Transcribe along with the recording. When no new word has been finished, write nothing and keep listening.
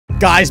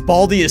Guys,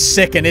 Baldi is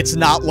sick and it's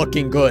not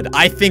looking good.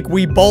 I think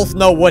we both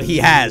know what he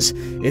has.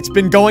 It's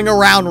been going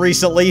around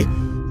recently.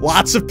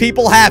 Lots of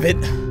people have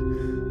it.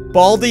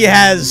 Baldi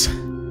has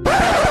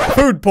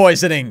food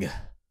poisoning.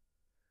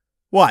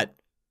 What?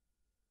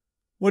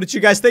 What did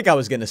you guys think I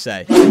was gonna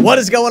say? What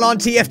is going on,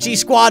 TFG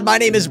squad? My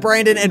name is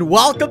Brandon, and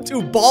welcome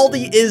to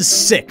Baldi is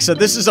Sick. So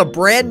this is a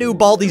brand new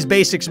Baldi's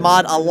Basics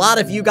mod. A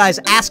lot of you guys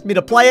asked me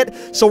to play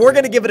it, so we're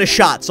gonna give it a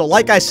shot. So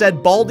like I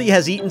said, Baldi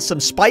has eaten some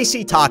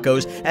spicy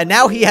tacos, and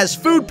now he has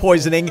food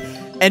poisoning,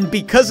 and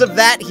because of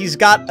that, he's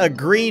got a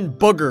green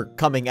booger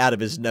coming out of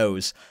his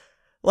nose.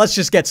 Let's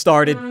just get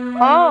started.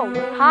 Oh,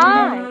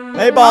 hi.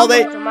 Hey, Baldi.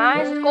 Welcome to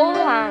my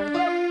schoolhouse.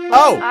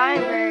 Oh. I'm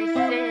very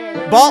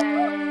sick.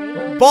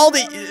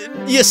 Baldi,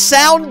 you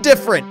sound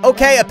different.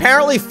 Okay,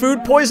 apparently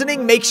food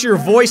poisoning makes your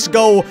voice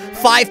go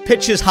 5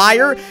 pitches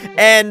higher,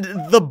 and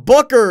the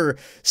booger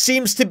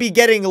seems to be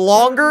getting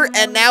longer,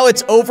 and now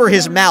it's over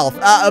his mouth.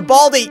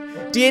 Baldi,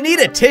 do you need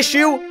a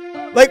tissue?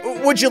 Like,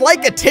 would you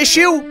like a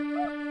tissue?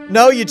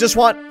 No, you just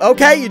want,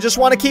 okay, you just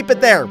want to keep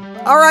it there.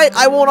 All right,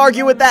 I won't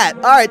argue with that.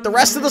 All right, the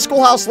rest of the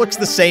schoolhouse looks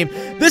the same.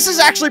 This is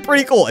actually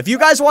pretty cool. If you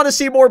guys want to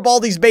see more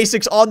Baldi's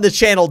Basics on the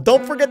channel,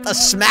 don't forget to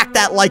smack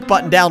that like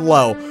button down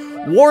low.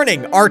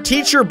 Warning, our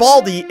teacher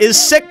Baldi is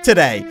sick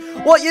today.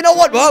 Well, you know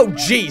what? Oh,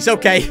 jeez,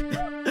 okay.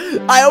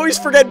 I always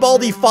forget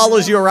Baldi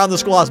follows you around the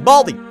schoolhouse.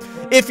 Baldi,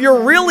 if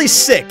you're really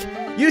sick,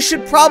 you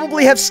should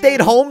probably have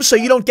stayed home so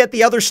you don't get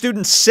the other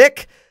students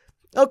sick.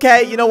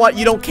 Okay, you know what?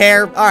 You don't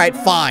care. All right,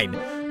 fine.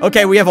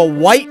 Okay, we have a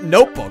white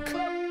notebook.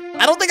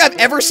 I don't think I've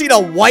ever seen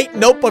a white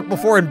notebook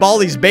before in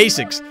Baldi's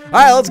Basics. All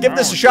right, let's give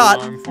this a shot.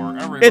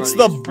 It's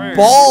the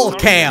ball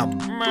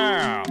cam.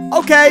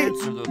 Okay,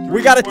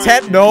 we got a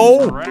 10.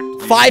 No.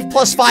 5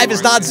 plus 5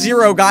 is not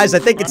 0, guys. I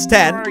think it's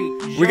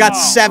 10. We got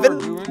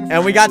 7,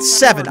 and we got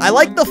 7. I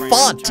like the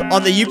font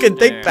on the You Can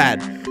Think pad.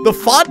 The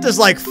font is,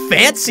 like,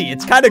 fancy.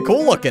 It's kind of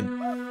cool looking.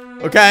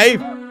 Okay.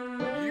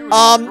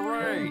 I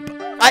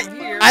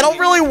don't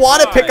really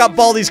want to pick up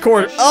Baldi's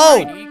quarter.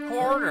 Oh.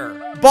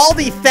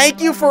 Baldi,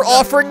 thank you for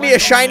offering me a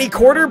shiny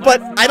quarter,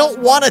 but I don't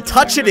want to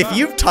touch it if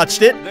you've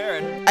touched it.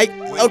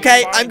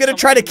 Okay, I'm going to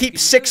try to keep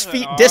 6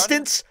 feet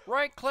distance.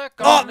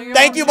 Oh,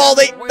 thank you,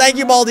 Baldi. Thank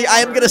you, Baldi.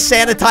 I am going to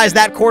sanitize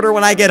that quarter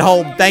when I get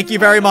home. Thank you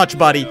very much,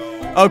 buddy.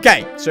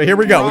 Okay, so here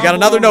we go. We got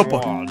another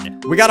notebook.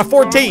 We got a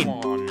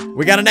 14.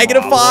 We got a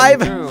 -5.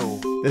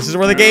 This is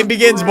where the game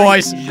begins,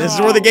 boys. This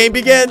is where the game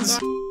begins.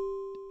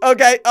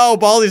 Okay. Oh,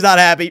 Baldi's not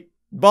happy.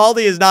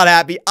 Baldi is not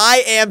happy.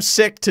 I am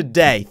sick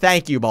today.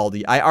 Thank you,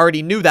 Baldi. I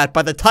already knew that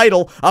by the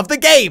title of the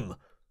game.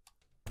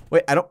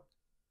 Wait, I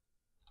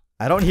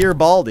don't hear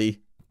Baldi.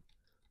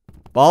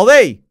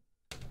 Baldi!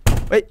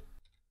 Wait.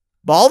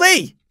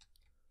 Baldi!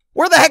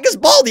 Where the heck is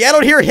Baldi? I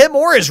don't hear him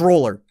or his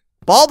ruler.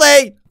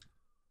 Baldi!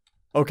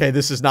 Okay,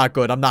 this is not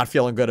good. I'm not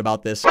feeling good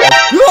about this.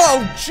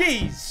 Oh,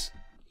 jeez!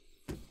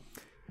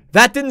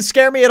 That didn't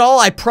scare me at all.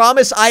 I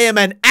promise I am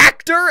an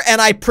actor,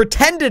 and I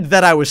pretended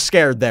that I was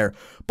scared there.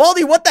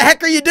 Baldi, what the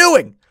heck are you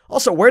doing?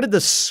 Also, where did the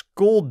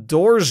school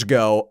doors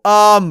go?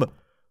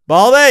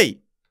 Baldi,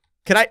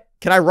 can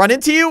I run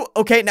into you?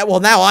 Okay,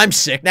 now I'm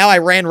sick. Now I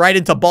ran right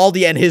into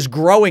Baldi and his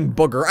growing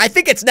booger. I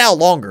think it's now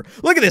longer.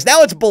 Look at this.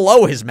 Now it's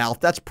below his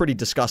mouth. That's pretty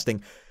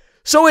disgusting.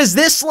 So is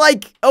this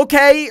like,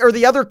 okay, are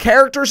the other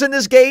characters in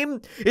this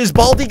game? Is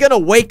Baldi gonna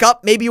wake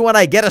up maybe when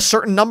I get a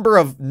certain number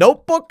of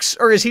notebooks?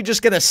 Or is he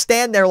just gonna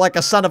stand there like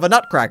a son of a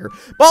nutcracker?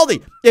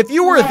 Baldi, if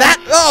you were that,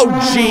 oh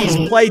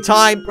jeez,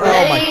 playtime.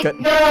 Oh my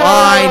goodness.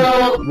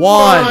 Fine.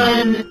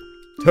 1,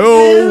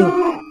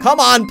 2, come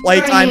on,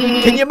 playtime.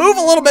 Can you move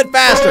a little bit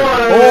faster?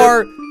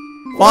 4,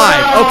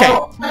 5, okay.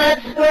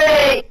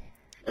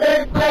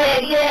 Let's play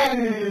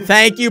again.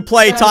 Thank you,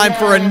 playtime,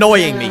 for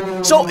annoying me.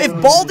 So, if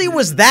Baldi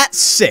was that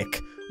sick,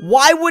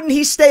 why wouldn't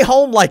he stay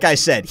home like I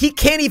said? He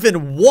can't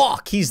even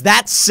walk. He's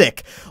that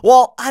sick.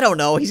 Well, I don't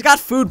know. He's got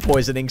food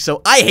poisoning,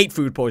 so I hate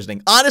food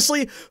poisoning.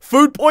 Honestly,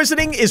 food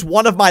poisoning is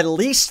one of my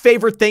least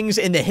favorite things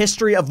in the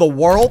history of the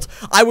world.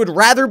 I would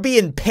rather be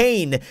in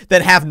pain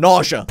than have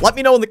nausea. Let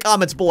me know in the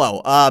comments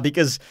below,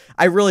 because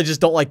I really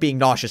just don't like being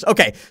nauseous.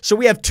 Okay, so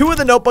we have 2 of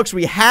the notebooks.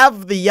 We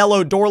have the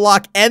yellow door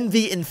lock and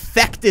the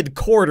infected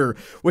quarter,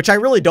 which I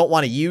really don't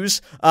want to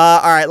use.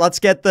 All right, let's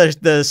get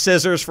the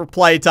scissors for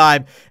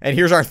playtime, and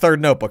here's our third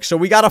notebook. So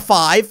we got a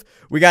 5,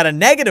 we got a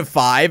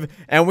 -5,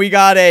 and we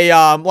got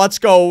a, let's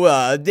go,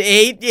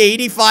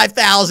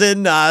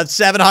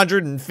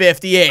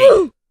 85,758.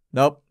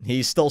 Nope,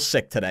 he's still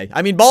sick today.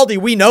 I mean, Baldi,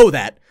 we know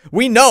that.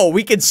 We know,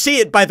 we can see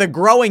it by the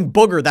growing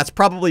booger that's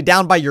probably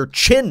down by your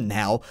chin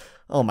now.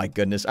 Oh my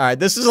goodness. All right,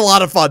 this is a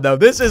lot of fun, though.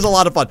 This is a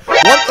lot of fun.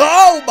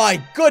 Oh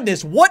my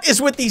goodness, what is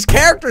with these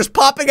characters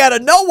popping out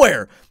of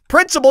nowhere?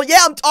 Principal,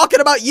 yeah, I'm talking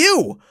about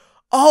you.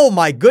 Oh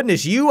my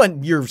goodness, you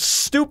and your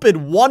stupid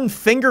one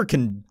finger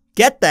can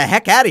get the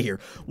heck out of here.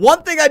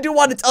 One thing I do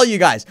want to tell you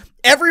guys,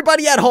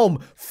 everybody at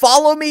home,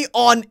 follow me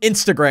on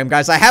Instagram,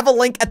 guys. I have a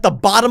link at the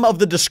bottom of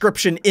the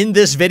description in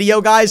this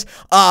video, guys.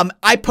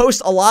 I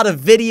post a lot of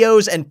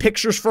videos and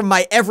pictures from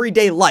my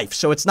everyday life,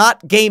 so it's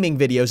not gaming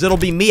videos. It'll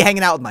be me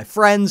hanging out with my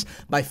friends,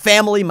 my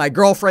family, my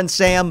girlfriend,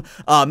 Sam,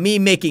 me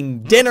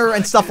making dinner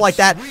and stuff like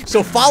that.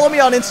 So follow me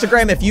on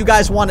Instagram if you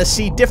guys want to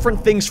see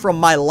different things from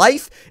my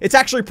life. It's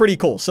actually pretty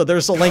cool. So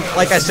there's a link,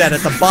 like I said,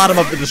 at the bottom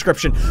of the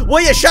description.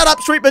 Will you shut up,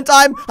 Sweetman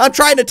Time? I'm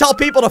trying to tell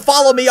people to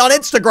follow me on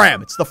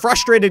Instagram. It's the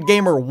Frustrated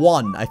Gamer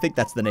 1. I think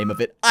that's the name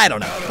of it. I don't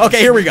know. Okay,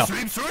 here we go.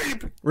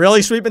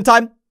 Really, Sweetman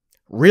Time?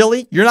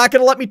 Really? You're not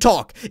gonna let me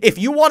talk. If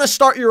you want to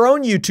start your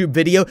own YouTube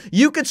video,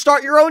 you could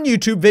start your own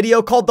YouTube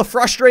video called The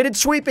Frustrated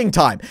Sweeping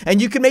Time.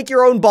 And you can make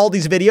your own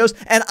Baldi's videos,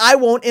 and I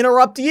won't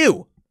interrupt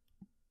you.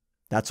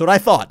 That's what I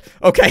thought.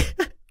 Okay.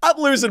 I'm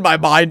losing my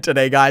mind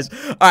today, guys.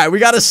 All right, we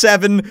got a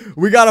 7,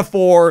 we got a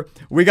 4,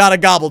 we got a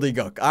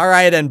gobbledygook. All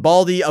right, and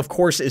Baldi, of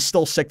course, is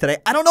still sick today.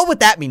 I don't know what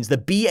that means, the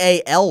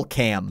B-A-L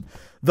cam.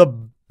 The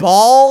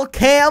ball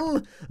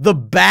cam? The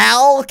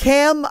ball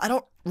cam? I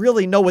don't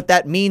really know what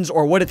that means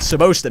or what it's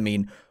supposed to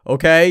mean.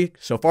 Okay,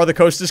 so far the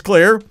coast is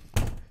clear.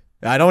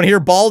 I don't hear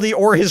Baldi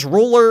or his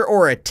ruler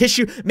or a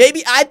tissue.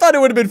 Maybe, I thought it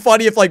would have been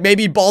funny if, like,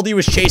 maybe Baldi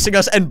was chasing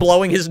us and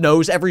blowing his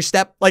nose every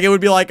step. Like, it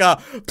would be like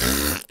a...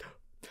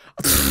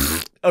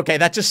 Okay,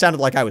 that just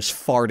sounded like I was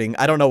farting.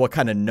 I don't know what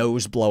kind of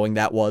nose blowing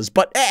that was,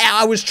 but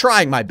I was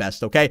trying my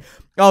best, okay?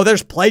 Oh,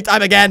 there's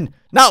playtime again.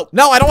 No,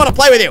 I don't want to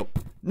play with you.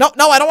 No,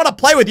 I don't want to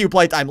play with you,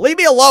 playtime. Leave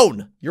me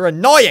alone. You're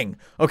annoying.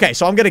 Okay,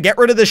 so I'm going to get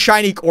rid of this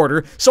shiny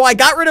quarter. So I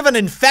got rid of an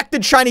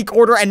infected shiny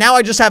quarter, and now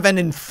I just have an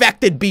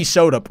infected bee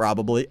soda,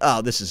 probably.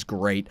 Oh, this is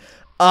great.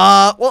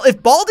 Well,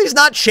 if Baldi's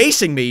not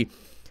chasing me,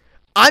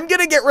 I'm going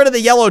to get rid of the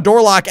yellow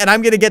door lock, and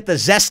I'm going to get the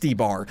Zesty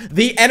Bar.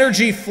 The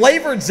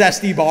energy-flavored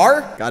Zesty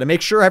Bar. Got to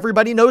make sure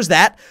everybody knows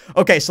that.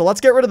 Okay, so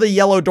let's get rid of the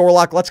yellow door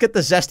lock. Let's get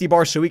the Zesty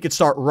Bar so we can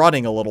start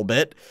running a little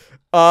bit.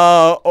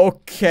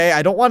 Okay,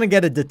 I don't want to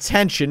get a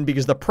detention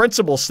because the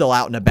principal's still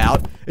out and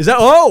about. Is that-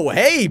 Oh,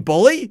 hey,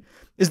 bully.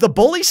 Is the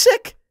bully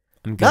sick?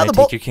 I'm gonna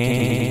take your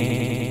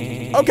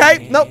candy.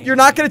 Okay, nope, you're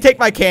not gonna take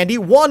my candy.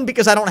 One,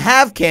 because I don't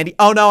have candy.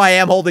 Oh, no, I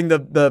am holding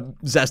the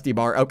Zesty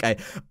Bar. Okay.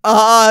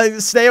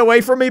 Stay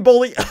away from me,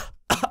 bully.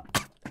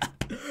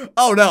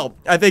 Oh, no.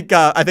 I think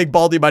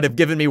Baldi might have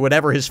given me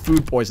whatever his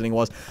food poisoning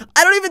was.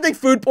 I don't even think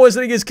food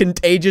poisoning is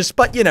contagious,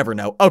 but you never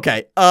know.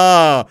 Okay,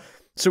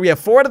 so we have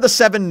 4 out of the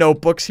 7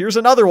 notebooks. Here's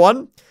another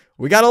one.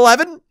 We got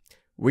 11.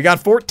 We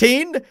got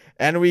 14.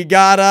 And we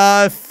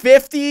got,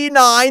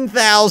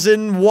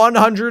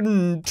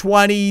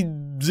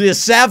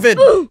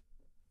 59,127.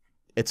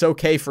 It's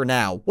okay for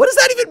now. What does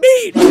that even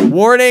mean?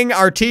 Warning,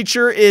 our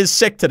teacher is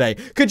sick today.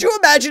 Could you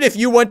imagine if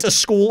you went to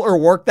school or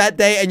work that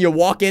day and you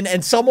walk in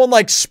and someone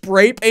like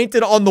spray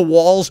painted on the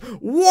walls,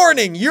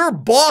 warning, your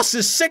boss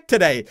is sick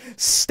today.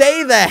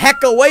 Stay the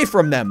heck away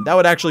from them. That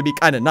would actually be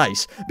kind of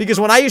nice. Because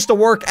when I used to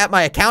work at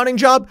my accounting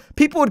job,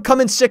 people would come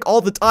in sick all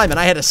the time and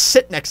I had to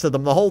sit next to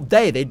them the whole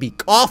day. They'd be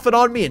coughing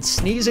on me and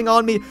sneezing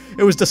on me.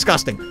 It was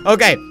disgusting.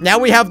 Okay, now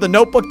we have the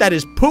notebook that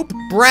is poop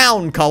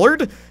brown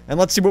colored. And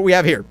let's see what we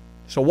have here.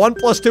 So 1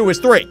 plus 2 is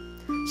 3.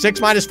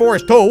 6 minus 4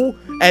 is 2.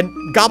 And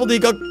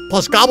gobbledygook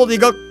plus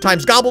gobbledygook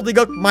times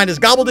gobbledygook minus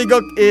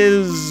gobbledygook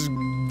is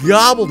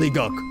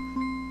gobbledygook.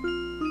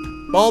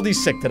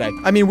 Baldi's sick today.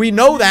 I mean, we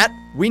know that.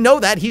 We know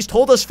that. He's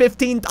told us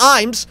 15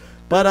 times.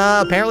 But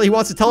apparently he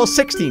wants to tell us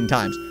 16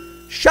 times.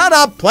 Shut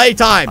up,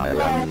 playtime.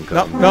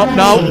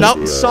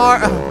 No.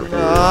 Sorry.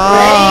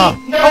 Oh,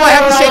 I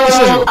have the safety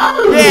scissors.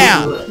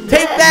 Yeah.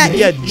 Take that,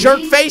 you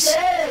jerk face.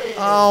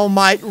 Oh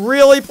my,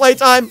 really,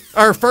 playtime?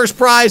 Our first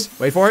prize.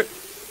 Wait for it.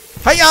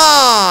 Hiya!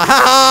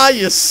 Haha,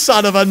 you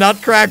son of a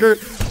nutcracker.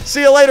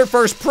 See you later,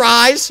 first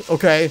prize.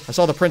 Okay, I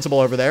saw the principal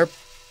over there.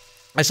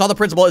 Is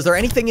there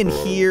anything in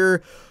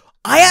here?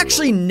 I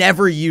actually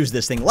never use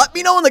this thing. Let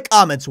me know in the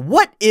comments.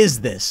 What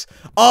is this?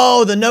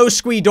 Oh, the no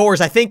squee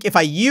doors. I think if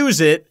I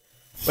use it...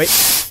 Wait.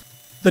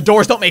 The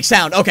doors don't make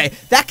sound. Okay,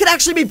 that could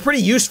actually be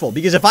pretty useful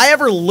because if I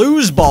ever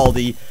lose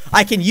Baldi,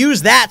 I can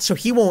use that so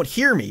he won't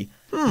hear me.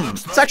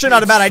 It's actually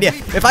not a bad idea.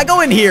 If I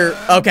go in here,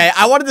 okay,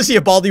 I wanted to see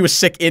if Baldi was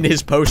sick in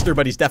his poster,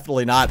 but he's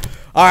definitely not.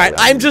 All right,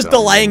 I'm just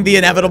delaying the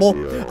inevitable.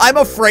 I'm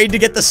afraid to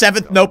get the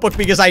 7th notebook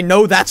because I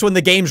know that's when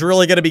the game's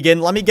really going to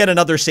begin. Let me get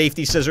another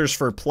safety scissors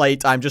for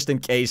playtime just in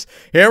case.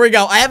 Here we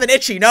go. I have an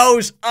itchy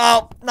nose.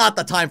 Oh, not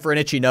the time for an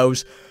itchy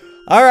nose.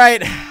 All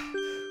right.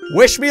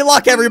 Wish me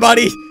luck,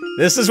 everybody.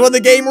 This is when the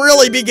game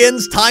really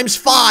begins, times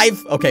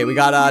 5. Okay, we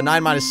got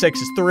 9 minus 6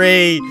 is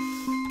 3.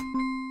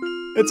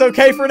 It's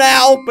okay for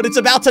now, but it's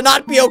about to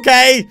not be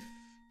okay.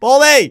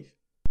 Baldi!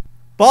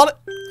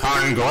 Okay,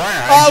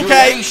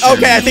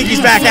 I think he's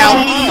back out.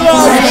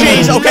 Oh,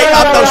 jeez. Okay,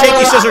 no,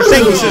 safety scissors.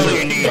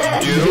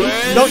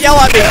 Don't yell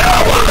at me.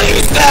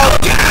 No.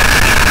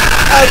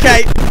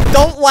 Okay,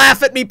 don't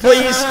laugh at me,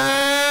 please.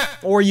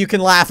 Or you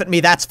can laugh at me,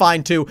 that's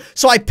fine too.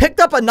 So I picked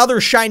up another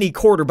shiny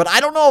quarter, but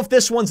I don't know if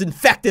this one's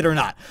infected or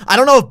not. I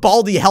don't know if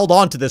Baldi held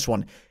on to this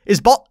one.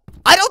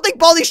 I don't think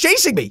Baldi's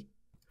chasing me.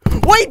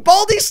 Wait,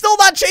 Baldi's still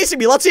not chasing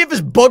me. Let's see if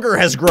his booger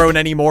has grown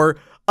anymore.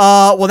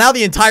 Well, now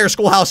the entire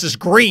schoolhouse is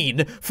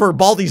green for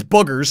Baldi's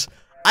boogers.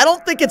 I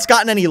don't think it's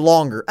gotten any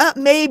longer.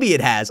 Maybe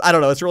it has. I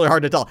don't know. It's really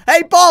hard to tell.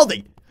 Hey,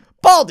 Baldi!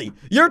 Baldi,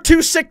 you're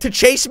too sick to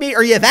chase me?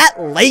 Are you that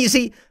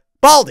lazy?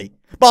 Baldi,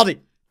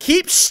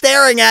 keep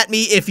staring at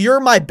me if you're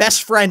my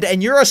best friend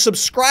and you're a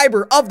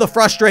subscriber of The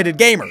Frustrated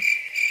Gamer.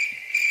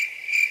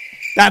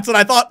 That's what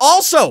I thought.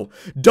 Also,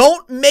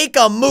 don't make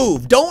a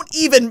move. Don't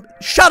even,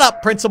 shut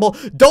up, Principal.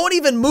 Don't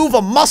even move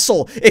a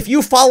muscle if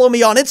you follow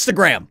me on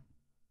Instagram.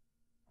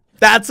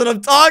 That's what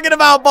I'm talking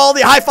about,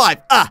 Baldi. High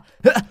five.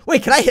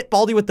 Wait, can I hit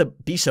Baldi with the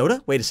B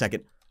soda? Wait a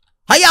second.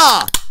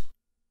 Hiya!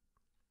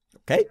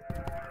 Okay.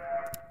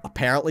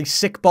 Apparently,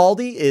 sick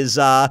Baldi is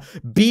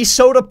B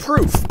soda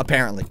proof,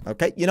 apparently.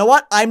 Okay, you know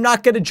what? I'm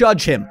not going to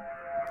judge him.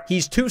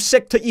 He's too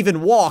sick to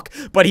even walk,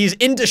 but he's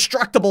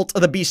indestructible to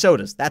the B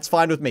sodas. That's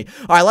fine with me.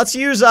 All right, let's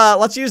use the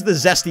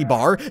Zesty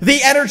Bar,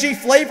 the energy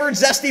flavored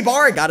Zesty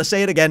Bar. I gotta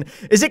say it again.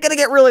 Is it gonna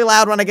get really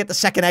loud when I get the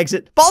second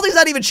exit? Baldi's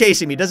not even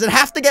chasing me. Does it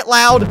have to get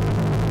loud?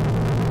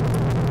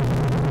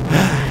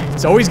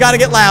 It's always got to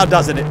get loud,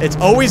 doesn't it? It's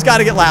always got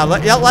to get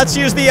loud. Yeah, let's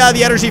use the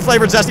energy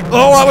flavored Zesty.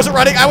 Oh, I wasn't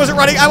running.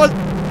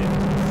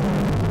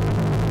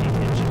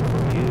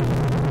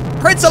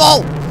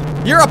 Principal!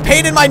 You're a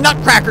pain in my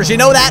nutcrackers, you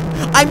know that?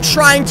 I'm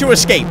trying to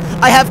escape.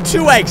 I have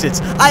 2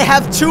 exits. I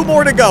have 2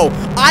 more to go.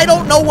 I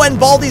don't know when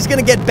Baldi's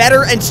gonna get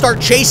better and start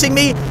chasing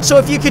me, so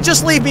if you could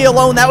just leave me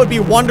alone, that would be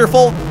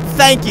wonderful.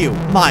 Thank you.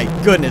 My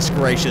goodness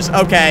gracious.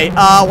 Okay,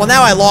 well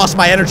now I lost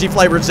my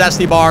energy-flavored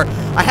Zesty Bar.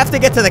 I have to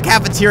get to the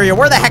cafeteria.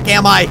 Where the heck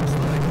am I?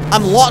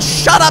 I'm lost.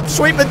 Shut up,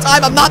 Sweetman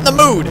Time. I'm not in the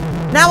mood.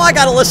 Now I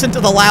gotta listen to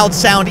the loud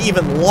sound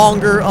even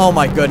longer. Oh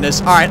my goodness.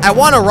 All right, I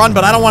want to run,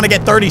 but I don't want to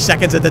get 30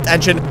 seconds of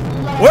detention.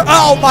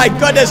 Oh my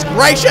goodness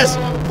gracious!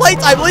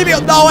 Playtime, leave me.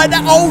 No,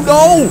 oh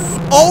no!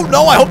 Oh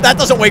no! I hope that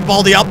doesn't wake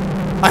Baldi up.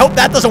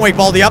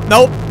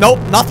 Nope,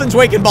 nothing's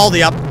waking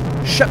Baldi up.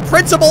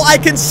 Principal, I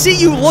can see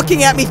you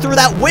looking at me through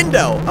that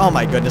window. Oh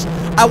my goodness!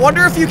 I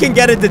wonder if you can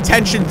get a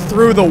detention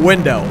through the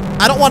window.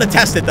 I don't want to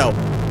test it though.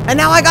 And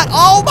now I got.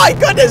 Oh my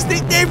goodness!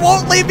 They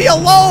won't leave me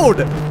alone.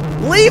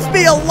 Leave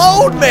me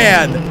alone,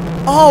 man.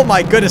 Oh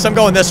my goodness! I'm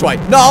going this way.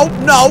 No!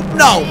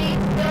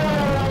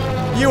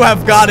 You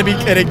have got to be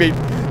kidding me.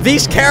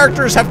 These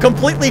characters have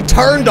completely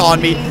turned on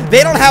me.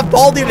 They don't have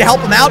Baldi to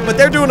help them out, but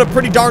they're doing a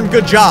pretty darn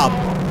good job.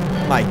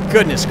 My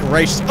goodness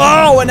gracious.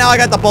 Oh, and now I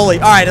got the bully.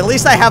 All right, at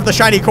least I have the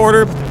shiny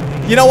quarter.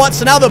 You know what?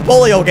 So now the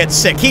bully will get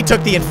sick. He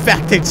took the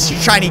infected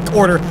shiny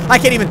quarter. I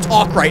can't even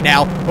talk right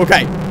now.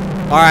 Okay.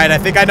 All right, I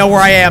think I know where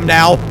I am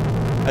now.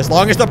 As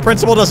long as the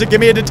principal doesn't give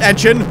me a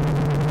detention.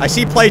 I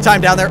see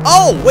playtime down there.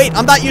 Oh, wait,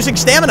 I'm not using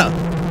stamina.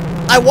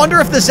 I wonder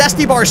if the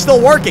Zesty Bar is still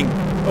working.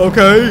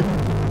 Okay.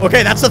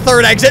 Okay, that's the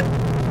 3rd exit.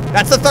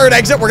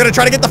 We're gonna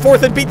try to get the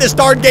 4th and beat this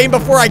darn game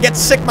before I get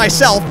sick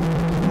myself.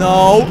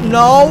 No!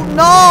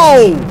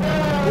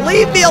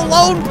 Leave me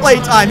alone,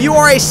 Playtime. You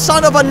are a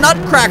son of a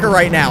nutcracker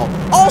right now.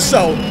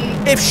 Also,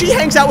 if she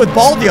hangs out with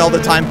Baldi all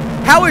the time,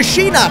 how is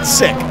she not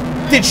sick?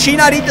 Did she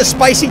not eat the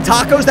spicy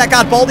tacos that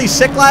got Baldi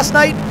sick last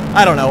night?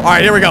 I don't know. All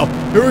right, here we go.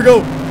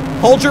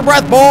 Hold your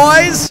breath,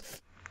 boys.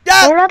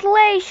 Yeah.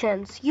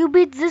 Congratulations, you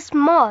beat this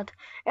mod.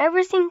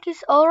 Everything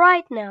is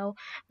alright now,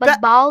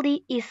 but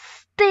Baldi is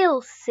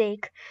still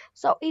sick.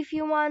 So if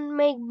you want to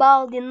make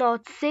Baldi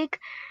not sick,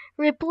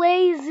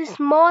 replace this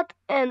mod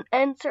and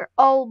answer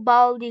all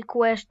Baldi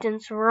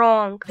questions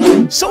wrong.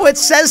 So it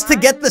says to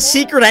get the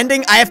secret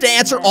ending, I have to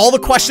answer all the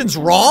questions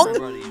wrong?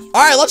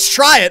 Alright, let's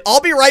try it.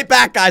 I'll be right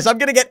back, guys. I'm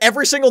gonna get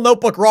every single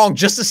notebook wrong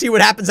just to see what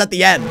happens at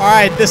the end.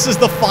 Alright, this is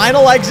the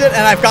final exit,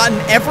 and I've gotten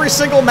every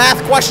single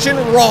math question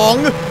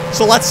wrong.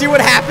 So let's see what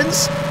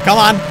happens. Come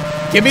on.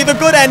 Give me the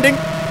good ending.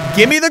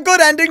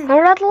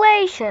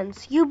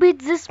 Congratulations, you beat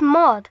this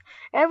mod.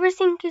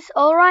 Everything is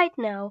alright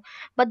now,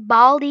 but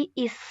Baldi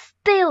is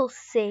still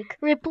sick.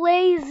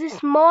 Replace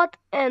this mod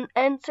and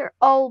answer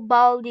all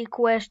Baldi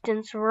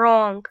questions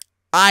wrong.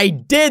 I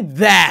did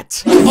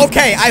that.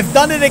 Okay, I've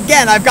done it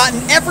again. I've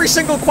gotten every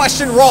single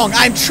question wrong.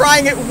 I'm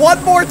trying it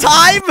one more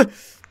time.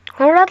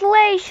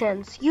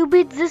 Congratulations, you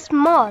beat this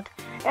mod.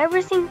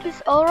 Everything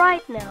is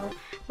alright now,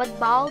 but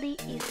Baldi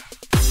is